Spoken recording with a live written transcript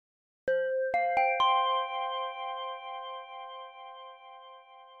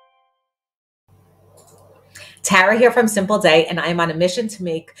Tara here from Simpleday, and I am on a mission to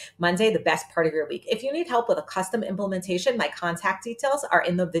make Monday the best part of your week. If you need help with a custom implementation, my contact details are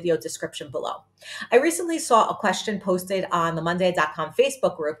in the video description below. I recently saw a question posted on the Monday.com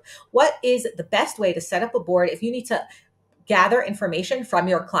Facebook group. What is the best way to set up a board if you need to gather information from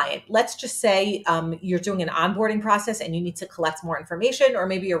your client? Let's just say you're doing an onboarding process and you need to collect more information, or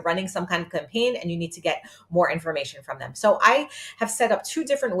maybe you're running some kind of campaign and you need to get more information from them. So I have set up two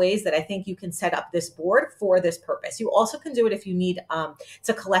different ways that I think you can set up this board for this purpose. You also can do it if you need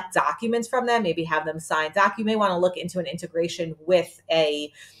to collect documents from them, maybe have them sign You may want to look into an integration with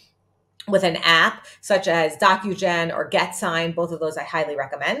an app such as DocuGen or GetSign. Both of those I highly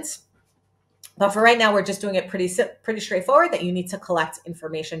recommend. But for right now, we're just doing it pretty straightforward, that you need to collect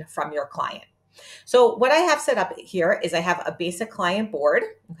information from your client. So what I have set up here is I have a basic client board,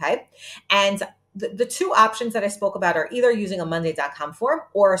 okay? And the two options that I spoke about are either using a Monday.com form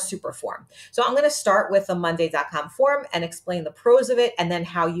or a super form. So I'm going to start with a Monday.com form and explain the pros of it, and then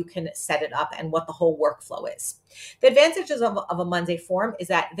how you can set it up and what the whole workflow is. The advantages of a Monday form is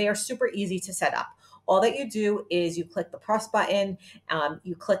that they are super easy to set up. All that you do is you click the plus button,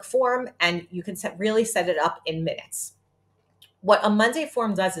 you click form, and you can really set it up in minutes. What a Monday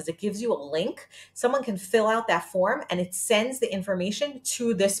form does is it gives you a link. Someone can fill out that form and it sends the information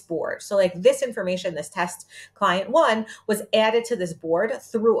to this board. So like this information, this test client one, was added to this board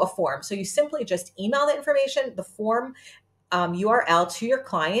through a form. So you simply just email the information, the form URL to your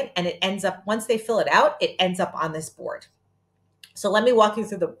client, and it ends up, once they fill it out, it ends up on this board. So let me walk you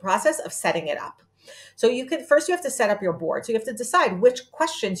through the process of setting it up. So first you have to set up your board. So you have to decide which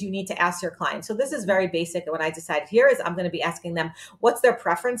questions you need to ask your client. So this is very basic. And what I decided here is I'm going to be asking them what's their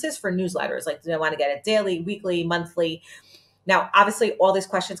preferences for newsletters. Like, do they want to get it daily, weekly, monthly? Now, obviously, all these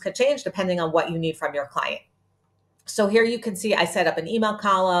questions could change depending on what you need from your client. So here you can see I set up an email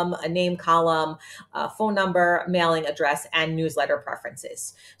column, a name column, a phone number, mailing address, and newsletter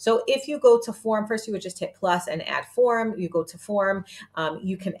preferences. So if you go to form, first you would just hit plus and add form. You go to form,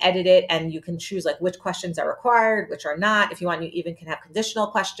 you can edit it and you can choose like which questions are required, which are not. If you want, you even can have conditional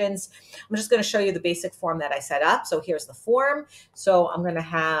questions. I'm just going to show you the basic form that I set up. So here's the form. So I'm going to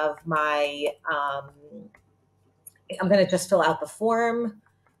have my, I'm going to just fill out the form.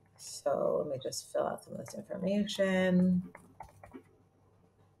 So let me just fill out some of this information.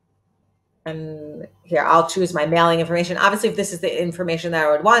 And here, I'll choose my mailing information. Obviously, if this is the information that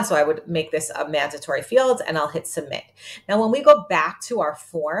I would want, so I would make this a mandatory field, and I'll hit submit. Now, when we go back to our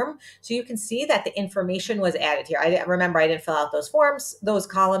form, so you can see that the information was added here. Remember, I didn't fill out those forms, those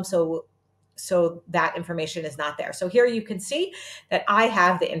columns, so that information is not there. So here you can see that I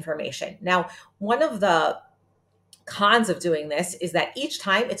have the information. Now, one of the cons of doing this is that each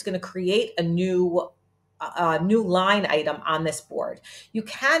time it's going to create a new line item on this board. You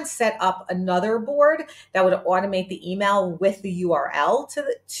can set up another board that would automate the email with the URL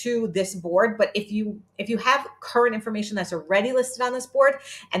to this board. But if you have current information that's already listed on this board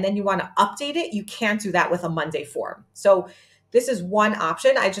and then you want to update it, you can't do that with a Monday form. So this is one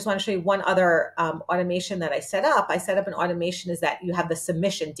option. I just want to show you one other automation that I set up. I set up an automation is that you have the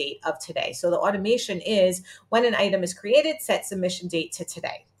submission date of today. So the automation is when an item is created, set submission date to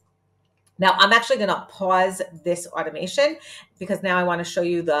today. Now I'm actually going to pause this automation because now I want to show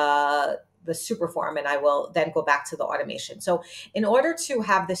you the super form, and I will then go back to the automation. So in order to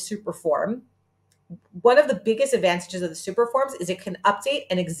have this super form, one of the biggest advantages of the super forms is it can update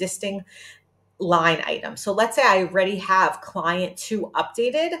an existing line item. So let's say I already have client 2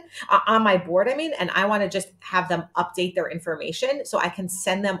 updated on my board, and I want to just have them update their information. So I can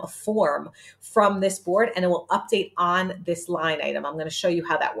send them a form from this board and it will update on this line item. I'm going to show you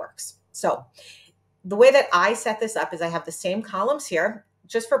how that works. So the way that I set this up is I have the same columns here.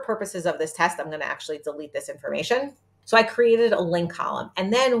 Just for purposes of this test, I'm going to actually delete this information. So I created a link column.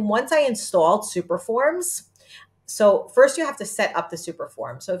 And then once I installed super forms, so first you have to set up the super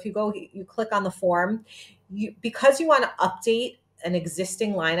form. So if you click on the form, because you want to update an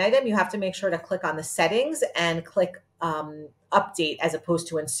existing line item, you have to make sure to click on the settings and click update as opposed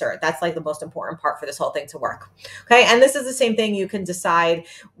to insert. That's like the most important part for this whole thing to work. Okay. And this is the same thing. You can decide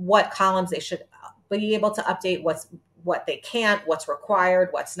what columns they should be able to update, what they can't, what's required,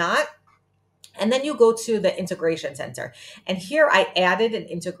 what's not. And then you go to the integration center. And here I added an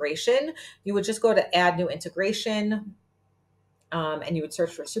integration. You would just go to add new integration and you would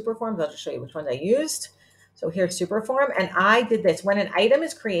search for super forms. I'll just show you which one I used. So here's super form. And I did this. When an item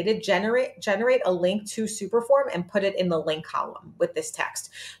is created, generate a link to super form and put it in the link column with this text.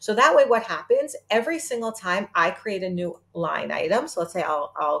 So that way what happens every single time I create a new line item. So let's say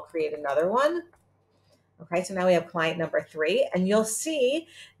I'll create another one. Okay, so now we have client number 3, and you'll see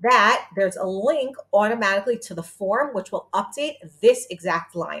that there's a link automatically to the form, which will update this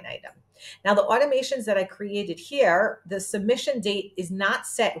exact line item. Now, the automations that I created here, the submission date is not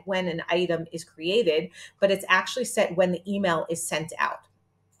set when an item is created, but it's actually set when the email is sent out.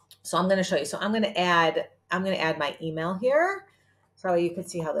 So I'm going to show you. So I'm going to add my email here so you can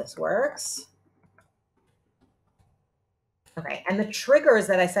see how this works. Okay, and the triggers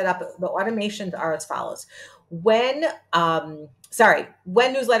that I set up, the automations are as follows. When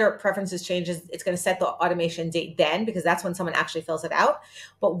newsletter preferences changes, it's going to set the automation date then, because that's when someone actually fills it out.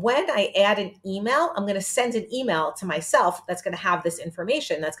 But when I add an email, I'm going to send an email to myself that's going to have this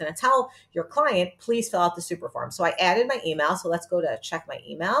information that's going to tell your client, please fill out the super form. So I added my email. So let's go to check my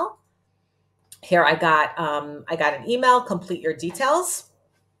email. Here I got an email, complete your details.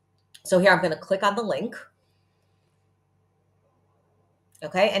 So here I'm going to click on the link.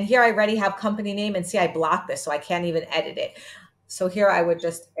 Okay, and here I already have company name, and see I blocked this, so I can't even edit it. So here I would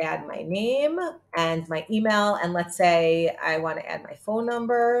just add my name and my email, and let's say I want to add my phone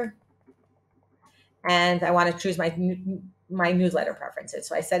number, and I want to choose my newsletter preferences.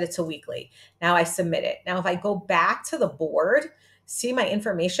 So I set it to weekly. Now I submit it. Now if I go back to the board, see my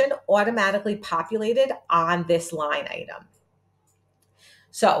information automatically populated on this line item.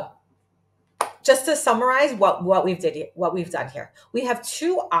 So just to summarize what we've done here, we have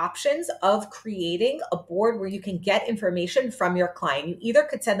 2 options of creating a board where you can get information from your client. You either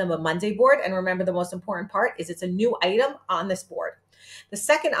could send them a Monday board, and remember the most important part is it's a new item on this board. The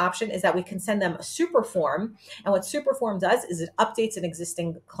second option is that we can send them a super form, and what super form does is it updates an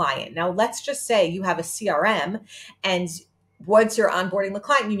existing client. Now let's just say you have a CRM, and once you're onboarding the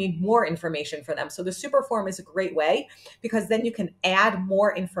client, you need more information for them. So the super form is a great way, because then you can add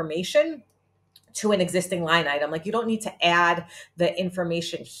more information to an existing line item. Like, you don't need to add the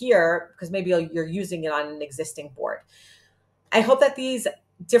information here because maybe you're using it on an existing board. I hope that these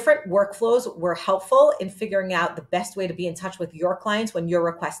different workflows were helpful in figuring out the best way to be in touch with your clients when you're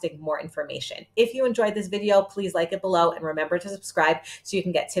requesting more information. If you enjoyed this video, please like it below, and remember to subscribe so you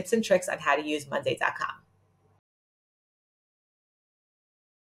can get tips and tricks on how to use Monday.com.